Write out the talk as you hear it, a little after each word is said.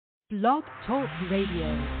Blog Talk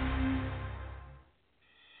Radio.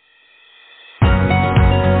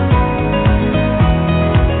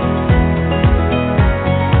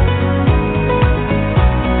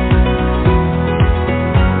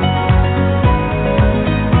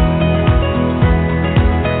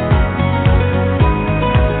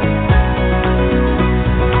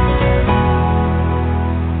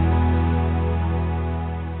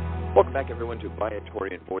 Welcome back, everyone, to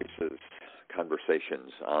Viatorian Voices,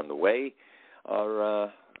 Conversations on the Way,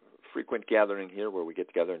 our frequent gathering here where we get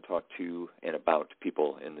together and talk to and about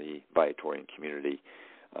people in the Viatorian community,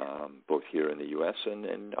 both here in the U.S.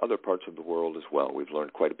 and other parts of the world as well. We've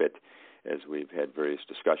learned quite a bit as we've had various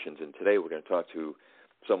discussions, and today we're going to talk to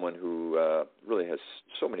someone who really has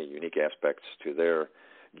so many unique aspects to their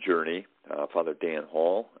journey, Father Dan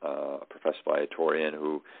Hall, a professed Viatorian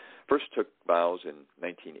who first took vows in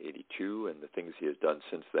 1982, and the things he has done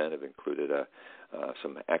since then have included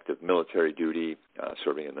some active military duty,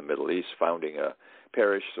 serving in the Middle East, founding a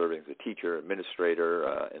parish, serving as a teacher, administrator,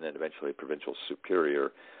 and then eventually provincial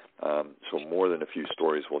superior. So more than a few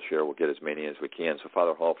stories we'll share. We'll get as many as we can. So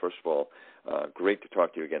Father Hall, first of all, great to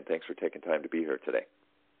talk to you again. Thanks for taking time to be here today.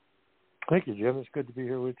 Thank you, Jim. It's good to be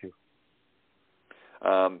here with you.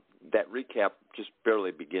 That recap just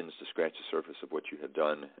barely begins to scratch the surface of what you have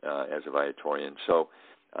done as a Viatorian. So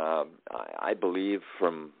I believe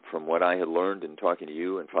from what I had learned in talking to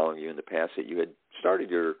you and following you in the past that you had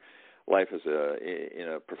started your life as in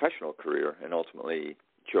a professional career and ultimately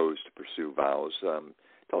chose to pursue vows.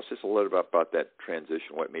 Tell us just a little bit about that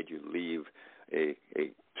transition. What made you leave a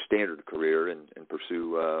standard career and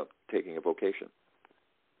pursue taking a vocation?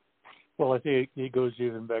 Well, I think it goes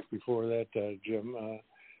even back before that, Jim.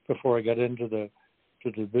 Before I got into the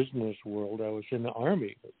business world, I was in the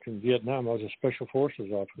Army in Vietnam. I was a Special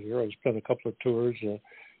Forces officer. I spent a couple of tours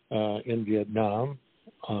in Vietnam.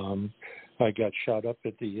 I got shot up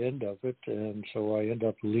at the end of it, and so I ended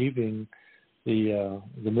up leaving the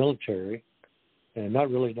military and not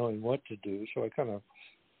really knowing what to do. So I kind of,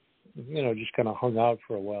 just kind of hung out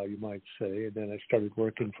for a while, you might say, and then I started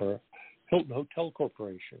working for Hilton Hotel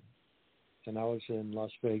Corporation. And I was in Las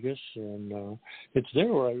Vegas, and it's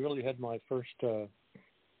there where I really had my first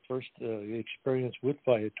experience with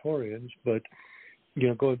Viatorians. But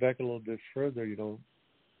going back a little bit further,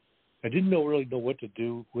 I didn't really know what to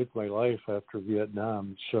do with my life after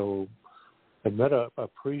Vietnam. So I met a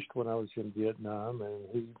priest when I was in Vietnam, and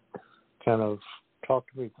he kind of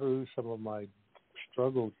talked me through some of my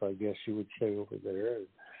struggles, I guess you would say, over there.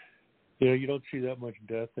 You don't see that much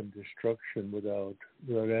death and destruction without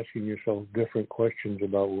asking yourself different questions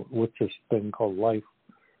about what's this thing called life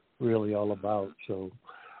really all about. So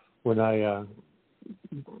when I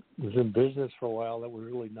was in business for a while, that was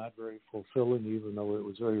really not very fulfilling, even though it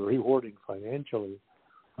was very rewarding financially.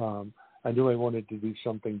 I knew I wanted to do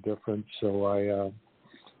something different, so I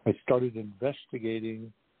started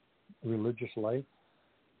investigating religious life.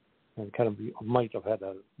 And kind of might have had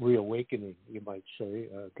a reawakening, you might say,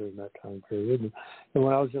 during that time period. And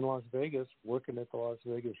when I was in Las Vegas, working at the Las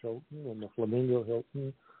Vegas Hilton and the Flamingo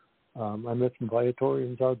Hilton, I met some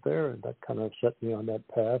Viatorians out there, and that kind of set me on that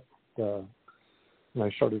path. And I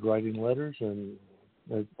started writing letters, and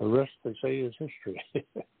the rest, they say, is history.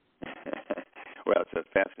 Well, it's a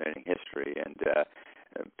fascinating history, and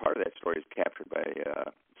part of that story is captured by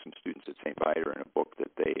some students at St. Viator in a book that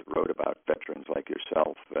they wrote about veterans like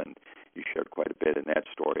yourself, and you shared quite a bit in that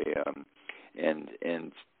story. And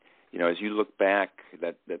as you look back,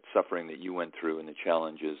 that suffering that you went through and the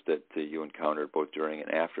challenges that you encountered both during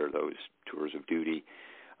and after those tours of duty,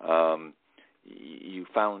 you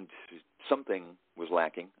found something was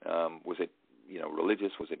lacking. Was it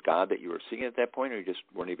religious? Was it God that you were seeing at that point, or you just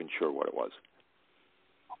weren't even sure what it was?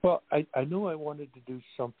 Well, I knew I wanted to do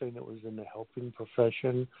something that was in the helping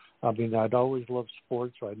profession. I mean, I'd always loved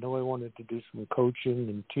sports, so I knew I wanted to do some coaching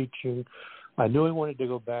and teaching. I knew I wanted to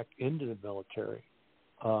go back into the military.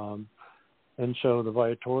 And so the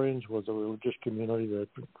Viatorians was a religious community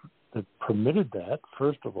that permitted that,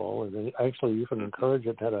 first of all, and they actually even encouraged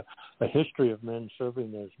it, had a history of men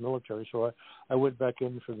serving as military. So I went back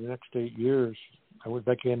in for the next 8 years. I went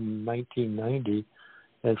back in 1990.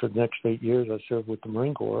 And for the next 8 years, I served with the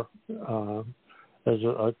Marine Corps as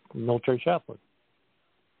a military chaplain.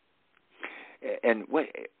 And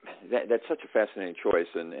that's such a fascinating choice.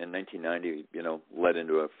 And 1990, led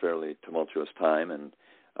into a fairly tumultuous time. And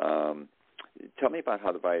tell me about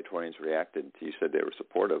how the Viatorians reacted. You said they were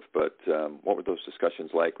supportive, but what were those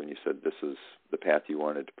discussions like when you said this is the path you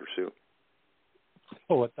wanted to pursue?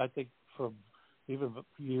 Oh, I think from even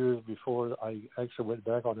years before I actually went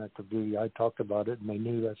back on active duty, I talked about it, and I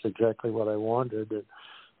knew that's exactly what I wanted. And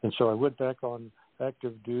And so I went back on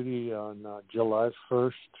active duty on July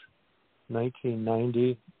 1st,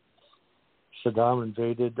 1990. Saddam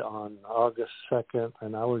invaded on August 2nd,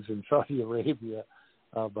 and I was in Saudi Arabia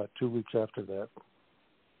about 2 weeks after that.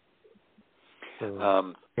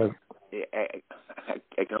 So,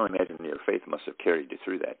 I can only imagine your faith must have carried you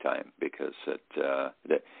through that time, because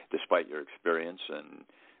that despite your experience and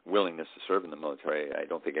willingness to serve in the military, I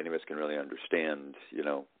don't think any of us can really understand,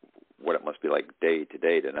 what it must be like day to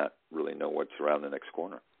day to not really know what's around the next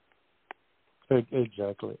corner.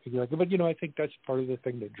 Exactly. But, I think that's part of the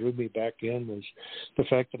thing that drew me back in was the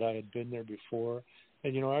fact that I had been there before.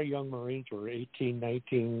 And, our young Marines were 18,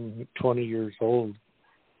 19, 20 years old.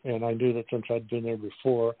 And I knew that since I'd been there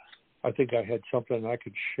before, I think I had something I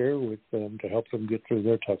could share with them to help them get through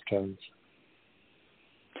their tough times.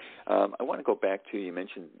 I want to go back to, you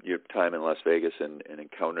mentioned your time in Las Vegas and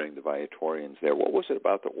encountering the Viatorians there. What was it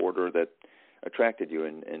about the order that attracted you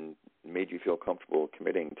and made you feel comfortable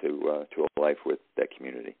committing to a life with that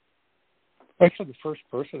community? Actually, the first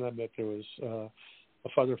person I met there was a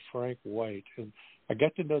Father Frank White. And I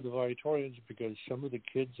got to know the Viatorians because some of the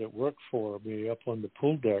kids that worked for me up on the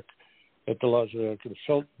pool deck at the Las Vegas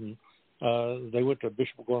Consultant, they went to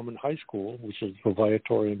Bishop Gorman High School, which is the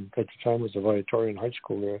Viatorian, at the time was the Viatorian High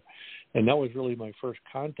School there. And that was really my first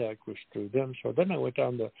contact was through them. So then I went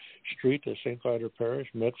down the street to St. Viator Parish,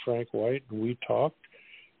 met Frank White, and we talked.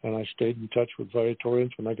 And I stayed in touch with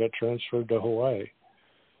Viatorians when I got transferred to Hawaii.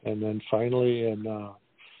 And then finally in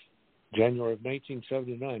January of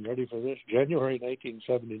 1979, ready for this? January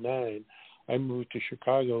 1979, I moved to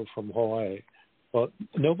Chicago from Hawaii. Well,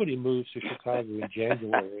 nobody moves to Chicago in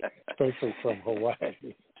January, especially from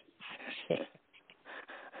Hawaii.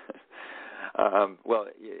 Well,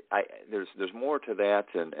 there's more to that,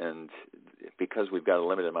 and because we've got a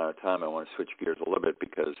limited amount of time, I want to switch gears a little bit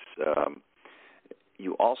because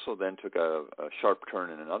you also then took a sharp turn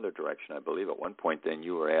in another direction. I believe at one point then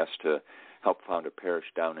you were asked to help found a parish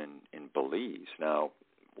down in Belize. Now,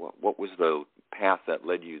 what was the path that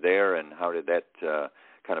led you there, and how did that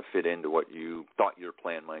kind of fit into what you thought your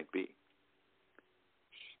plan might be?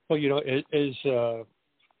 Well,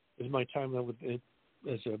 as my time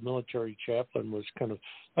as a military chaplain was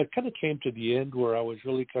I came to the end where I was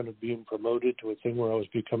really kind of being promoted to a thing where I was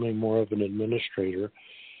becoming more of an administrator.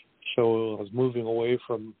 So I was moving away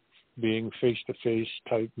from being face-to-face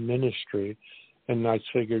type ministry, and I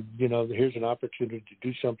figured, here's an opportunity to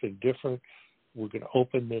do something different. We're going to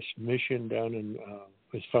open this mission down in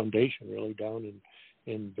this foundation, really, down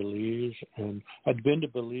in Belize. And I'd been to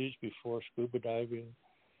Belize before scuba diving.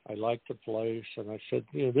 I liked the place, and I said,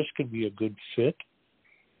 this could be a good fit.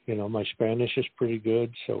 My Spanish is pretty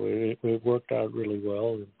good, so it worked out really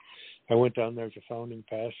well. And I went down there as a founding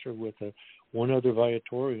pastor with one other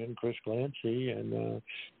Viatorian, Chris Glancy, and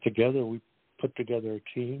together we put together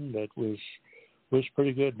a team that was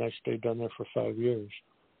pretty good, and I stayed down there for 5 years.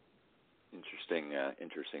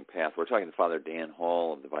 Interesting path. We're talking to Father Dan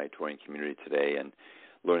Hall of the Viatorian community today and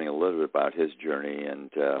learning a little bit about his journey and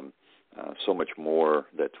so much more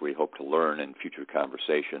that we hope to learn in future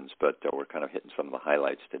conversations, but we're kind of hitting some of the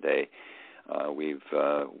highlights today. We've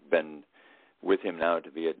been with him now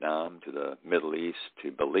to Vietnam, to the Middle East,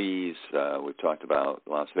 to Belize. We've talked about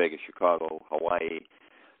Las Vegas, Chicago, Hawaii.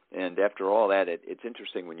 And after all that, it's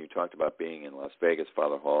interesting when you talked about being in Las Vegas,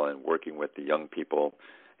 Father Hall, and working with the young people,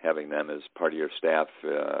 having them as part of your staff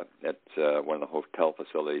at one of the hotel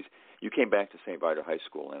facilities. You came back to St. Viator High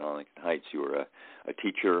School in Arlington Heights. You were a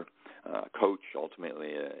teacher, coach,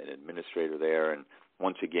 ultimately an administrator there. And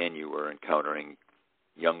once again, you were encountering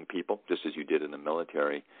young people, just as you did in the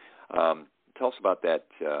military. Tell us about that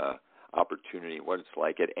opportunity, what it's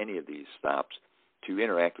like at any of these stops to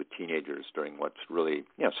interact with teenagers during what's really,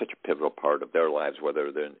 such a pivotal part of their lives,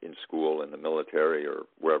 whether they're in school, in the military, or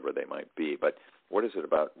wherever they might be. But what is it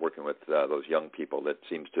about working with those young people that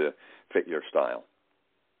seems to fit your style?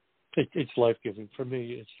 It's life-giving. For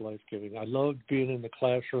me, it's life-giving. I love being in the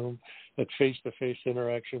classroom, that face-to-face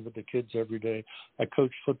interaction with the kids every day. I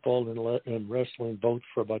coached football and wrestling both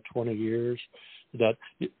for about 20 years. That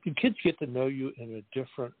the kids get to know you in a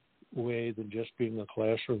different way than just being a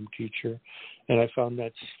classroom teacher, and I find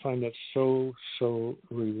that so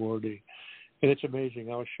rewarding. And it's amazing.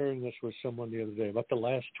 I was sharing this with someone the other day about the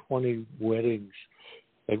last 20 weddings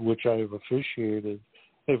at which I have officiated.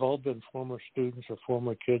 They've all been former students or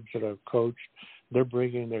former kids that I've coached. They're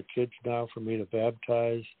bringing their kids now for me to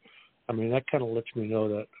baptize. I mean, that kind of lets me know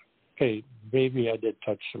that, hey, maybe I did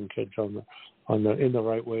touch some kids in the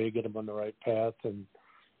right way, get them on the right path, and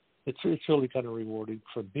it's really kind of rewarding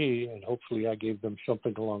for me, and hopefully I gave them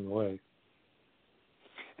something along the way.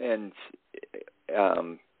 And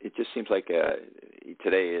it just seems like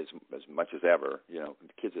today, as much as ever,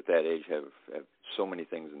 kids at that age have so many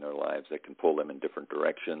things in their lives that can pull them in different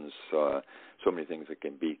directions, so many things that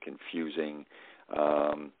can be confusing.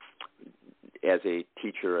 As a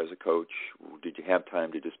teacher, as a coach, did you have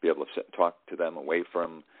time to just be able to sit and talk to them away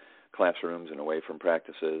from classrooms and away from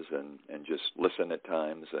practices and just listen at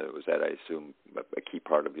times? Was that, I assume, a key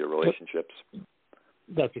part of your relationships?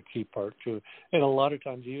 That's a key part, too. And a lot of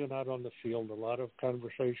times, even out on the field, a lot of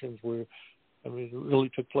conversations it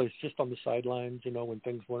really took place just on the sidelines, when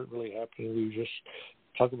things weren't really happening. We just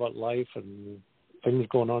talk about life and things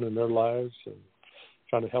going on in their lives and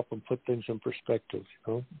trying to help them put things in perspective,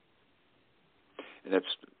 And that's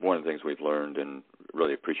one of the things we've learned and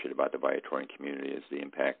really appreciate about the Viatorian community is the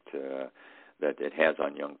impact that it has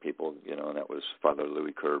on young people, and that was Father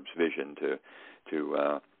Louis Kerb's vision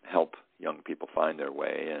to help young people find their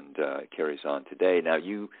way, and it carries on today. Now,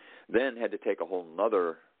 you then had to take a whole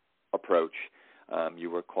nother approach.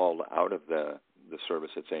 You were called out of the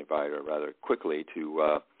service at St. Viator rather quickly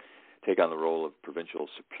to take on the role of provincial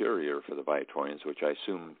superior for the Viatorians, which I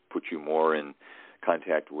assume put you more in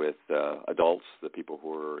contact with adults, the people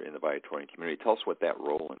who are in the Viatorian community. Tell us what that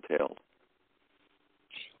role entailed.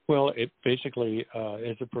 Well, it basically,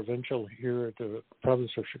 as a provincial here at the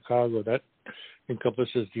province of Chicago, that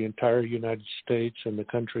encompasses the entire United States and the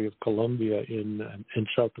country of Colombia in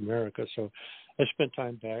South America. So I spent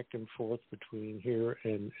time back and forth between here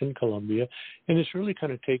and in Colombia, and it's really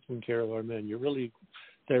kind of taking care of our men. You're really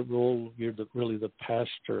that role. You're really the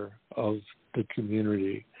pastor of the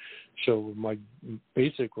community. So my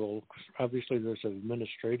basic role, obviously, there's an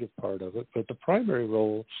administrative part of it, but the primary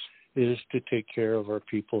role is to take care of our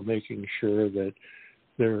people, making sure that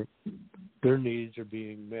their needs are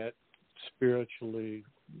being met spiritually,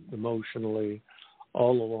 emotionally,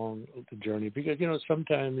 all along the journey. Because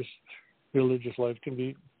sometimes religious life can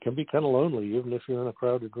be kind of lonely, even if you're in a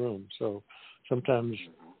crowded room. So sometimes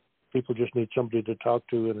people just need somebody to talk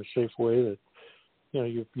to in a safe way that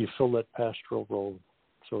you fill that pastoral role,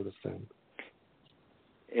 sort of thing.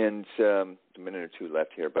 And a minute or two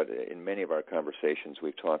left here, but in many of our conversations,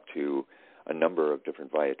 we've talked to a number of different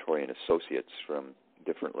Viatorian associates from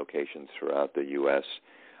different locations throughout the U.S.,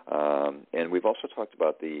 and we've also talked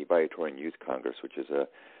about the Viatorian Youth Congress, which is an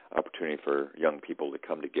opportunity for young people to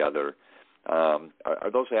come together. Are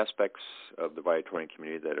those aspects of the Viatorian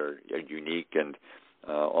community that are unique and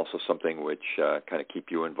also something which kind of keep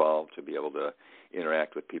you involved to be able to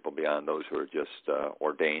interact with people beyond those who are just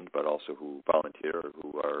ordained, but also who volunteer or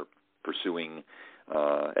who are pursuing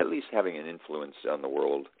at least having an influence on the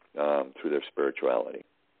world through their spirituality?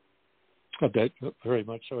 Okay, very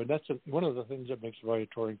much so. And that's one of the things that makes the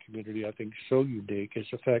Viatorian community, I think, so unique is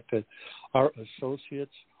the fact that our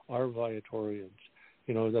associates are Viatorians.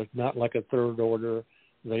 They're not like a third order.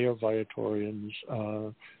 They are Viatorians.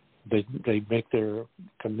 They make their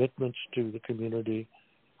commitments to the community.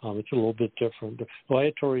 It's a little bit different. The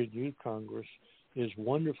Viatorian Youth Congress is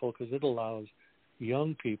wonderful because it allows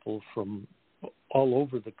young people from all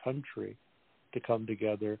over the country to come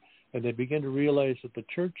together, and they begin to realize that the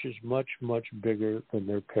church is much, much bigger than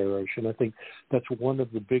their parish. And I think that's one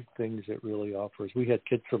of the big things it really offers. We had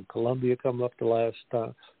kids from Colombia come up the last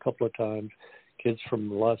couple of times. Kids from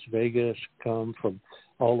Las Vegas come, from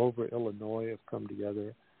all over Illinois have come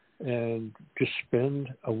together and just spend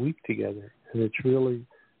a week together. And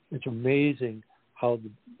it's amazing how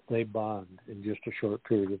they bond in just a short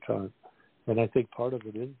period of time. And I think part of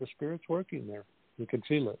it is the Spirit's working there. You can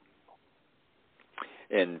feel it.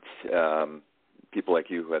 And people like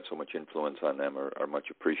you who have so much influence on them are much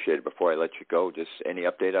appreciated. Before I let you go, just any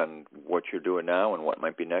update on what you're doing now and what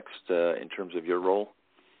might be next in terms of your role?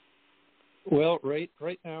 Well, right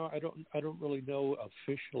now I don't really know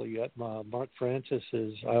officially yet. Mark Francis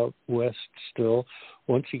is out west still.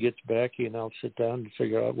 Once he gets back, he and I'll sit down and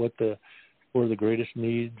figure out where the greatest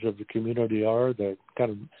needs of the community are. That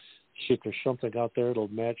kind of see if there's something out there that'll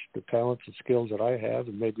match the talents and skills that I have,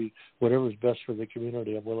 and maybe whatever's best for the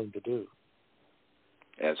community, I'm willing to do.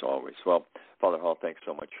 As always. Well, Father Hall, thanks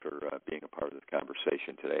so much for being a part of this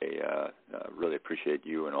conversation today. Really appreciate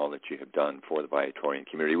you and all that you have done for the Viatorian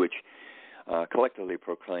community, which collectively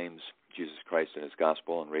proclaims Jesus Christ and his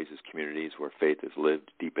gospel and raises communities where faith is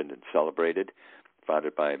lived, deepened, and celebrated.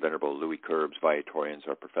 Founded by Venerable Louis Kerbs, Viatorians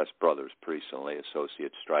are professed brothers, priests, and lay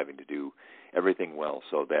associates striving to do everything well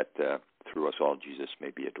so that through us all Jesus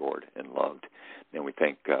may be adored and loved. And we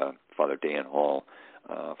thank Father Dan Hall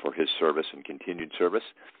for his service and continued service.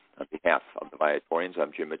 On behalf of the Viatorians,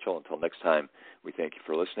 I'm Jim Mitchell. Until next time, we thank you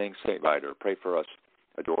for listening. St. Viator, pray for us.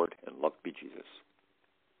 Adored and loved be Jesus.